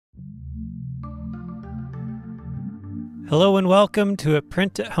Hello and welcome to a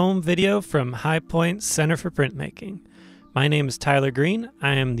print-at-home video from High Point Center for Printmaking. My name is Tyler Green.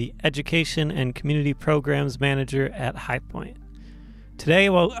 I am the Education and Community Programs Manager at High Point. Today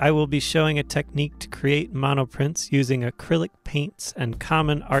I will be showing a technique to create monoprints using acrylic paints and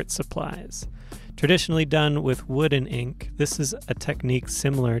common art supplies. Traditionally done with wood and ink, this is a technique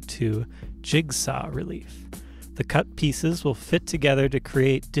similar to jigsaw relief. The cut pieces will fit together to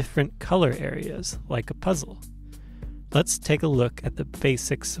create different color areas, like a puzzle. Let's take a look at the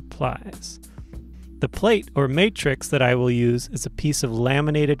basic supplies. The plate or matrix that I will use is a piece of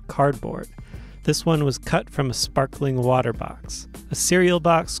laminated cardboard. This one was cut from a sparkling water box. A cereal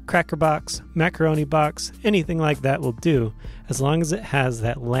box, cracker box, macaroni box, anything like that will do, as long as it has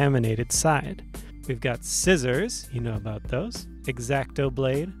that laminated side. We've got scissors, you know about those, X-acto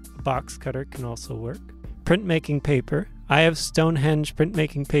blade, a box cutter can also work, printmaking paper. I have Stonehenge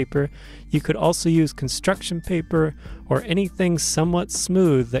printmaking paper. You could also use construction paper or anything somewhat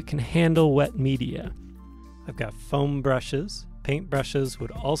smooth that can handle wet media. I've got foam brushes. Paint brushes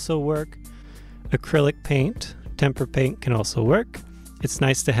would also work. Acrylic paint, tempera paint can also work. It's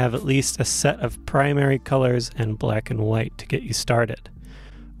nice to have at least a set of primary colors and black and white to get you started.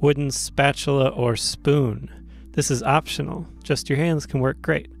 Wooden spatula or spoon. This is optional, just your hands can work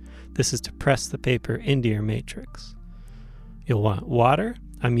great. This is to press the paper into your matrix. You'll want water.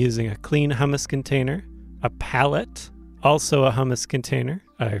 I'm using a clean hummus container, a palette, also a hummus container.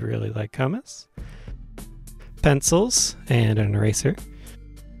 I really like hummus. Pencils and an eraser.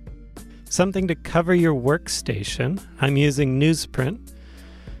 Something to cover your workstation. I'm using newsprint.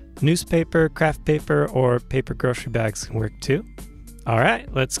 Newspaper, craft paper, or paper grocery bags can work too. All right,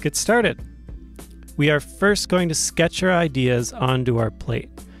 let's get started. We are first going to sketch our ideas onto our plate.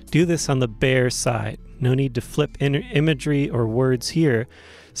 Do this on the bare side. No need to flip imagery or words here,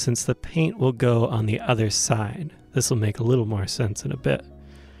 since the paint will go on the other side. This will make a little more sense in a bit.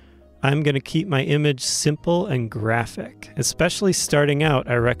 I'm going to keep my image simple and graphic. Especially starting out,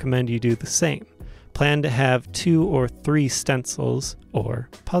 I recommend you do the same. Plan to have 2 or 3 stencils or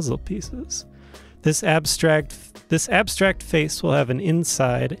puzzle pieces. This abstract face will have an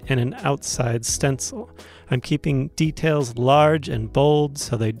inside and an outside stencil. I'm keeping details large and bold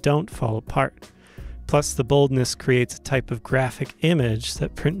so they don't fall apart. Plus, the boldness creates a type of graphic image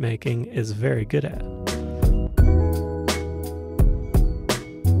that printmaking is very good at.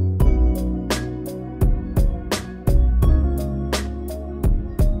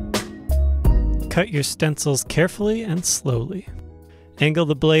 Cut your stencils carefully and slowly. Angle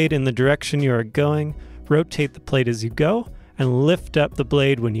the blade in the direction you are going, rotate the plate as you go, and lift up the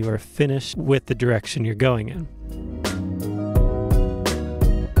blade when you are finished with the direction you're going in.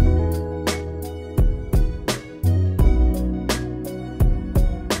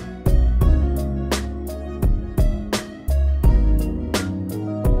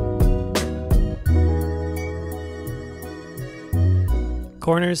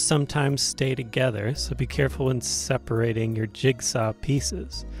 Corners sometimes stay together, so be careful when separating your jigsaw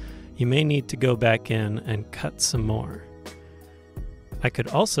pieces. You may need to go back in and cut some more. I could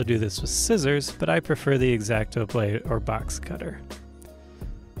also do this with scissors, but I prefer the X-acto blade or box cutter.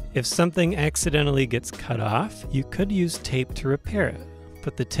 If something accidentally gets cut off, you could use tape to repair it.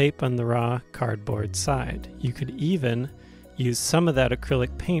 Put the tape on the raw cardboard side. You could even use some of that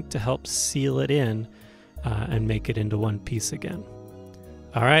acrylic paint to help seal it in and make it into one piece again.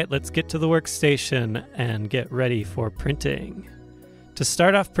 All right, let's get to the workstation and get ready for printing. To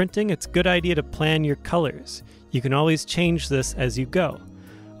start off printing, it's a good idea to plan your colors. You can always change this as you go.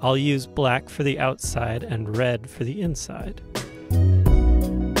 I'll use black for the outside and red for the inside.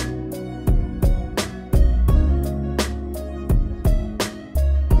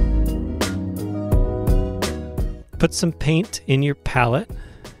 Put some paint in your palette.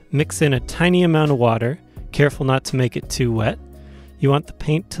 Mix in a tiny amount of water. Careful not to make it too wet. You want the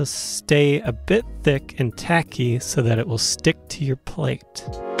paint to stay a bit thick and tacky so that it will stick to your plate.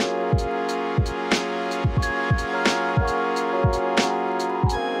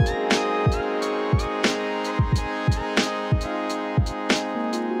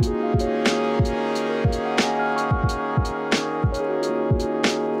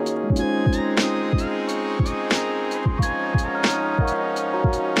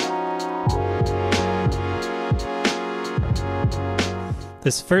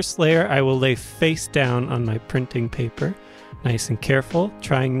 This first layer I will lay face down on my printing paper, nice and careful,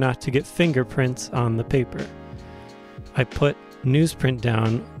 trying not to get fingerprints on the paper. I put newsprint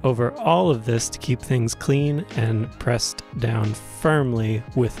down over all of this to keep things clean and pressed down firmly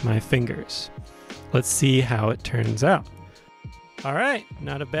with my fingers. Let's see how it turns out. All right,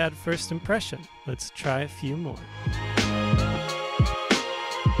 not a bad first impression. Let's try a few more.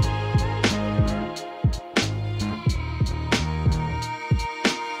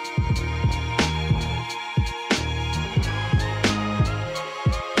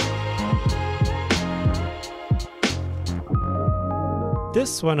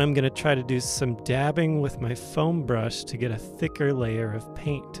 this one, I'm going to try to do some dabbing with my foam brush to get a thicker layer of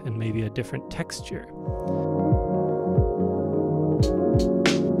paint and maybe a different texture.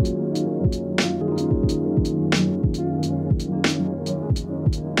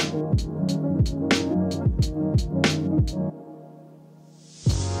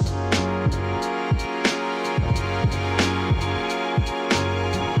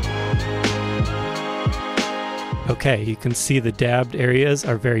 Okay, you can see the dabbed areas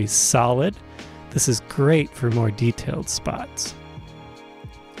are very solid. This is great for more detailed spots.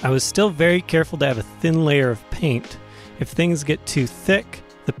 I was still very careful to have a thin layer of paint. If things get too thick,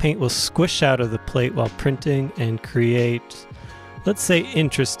 the paint will squish out of the plate while printing and create, let's say,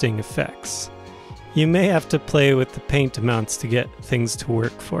 interesting effects. You may have to play with the paint amounts to get things to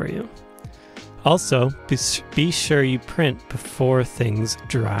work for you. Also, be sure you print before things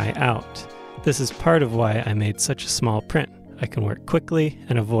dry out. This is part of why I made such a small print. I can work quickly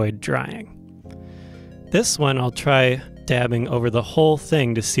and avoid drying. This one I'll try dabbing over the whole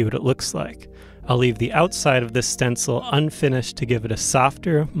thing to see what it looks like. I'll leave the outside of this stencil unfinished to give it a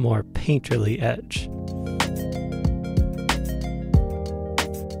softer, more painterly edge.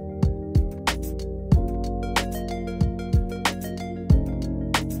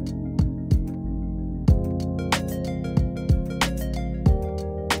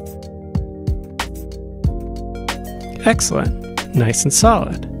 Excellent, nice and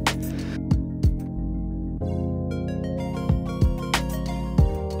solid.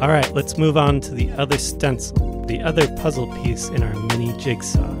 All right, let's move on to the other stencil, the other puzzle piece in our mini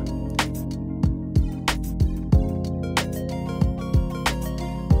jigsaw.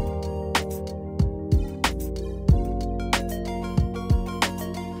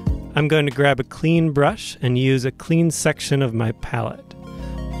 I'm going to grab a clean brush and use a clean section of my palette.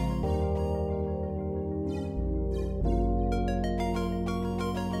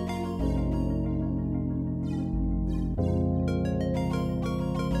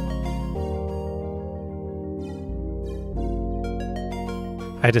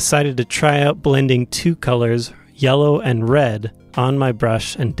 I decided to try out blending two colors, yellow and red, on my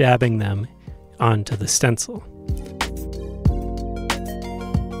brush and dabbing them onto the stencil.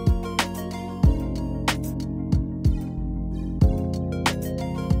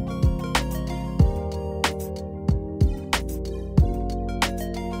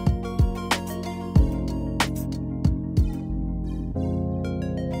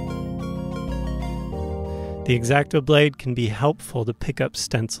 The X-acto blade can be helpful to pick up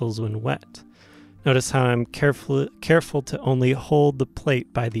stencils when wet. Notice how I'm careful to only hold the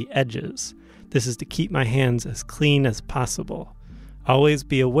plate by the edges. This is to keep my hands as clean as possible. Always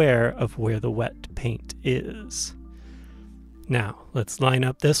be aware of where the wet paint is. Now, let's line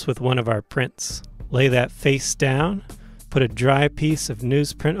up this with one of our prints. Lay that face down, put a dry piece of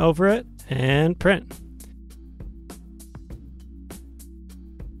newsprint over it, and print.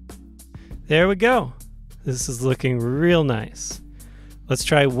 There we go. This is looking real nice. Let's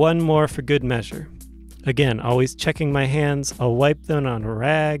try one more for good measure. Again, always checking my hands. I'll wipe them on a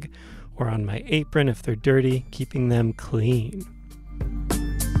rag or on my apron if they're dirty, keeping them clean.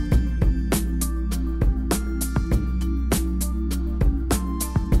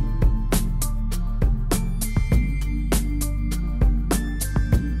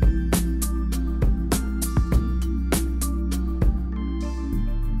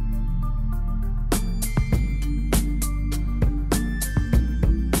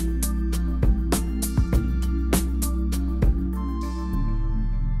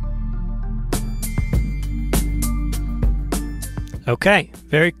 Okay,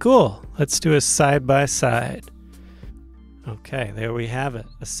 very cool. Let's do a side by side. Okay, there we have it.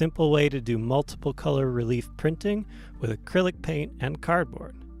 A simple way to do multiple color relief printing with acrylic paint and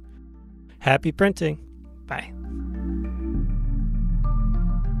cardboard. Happy printing. Bye.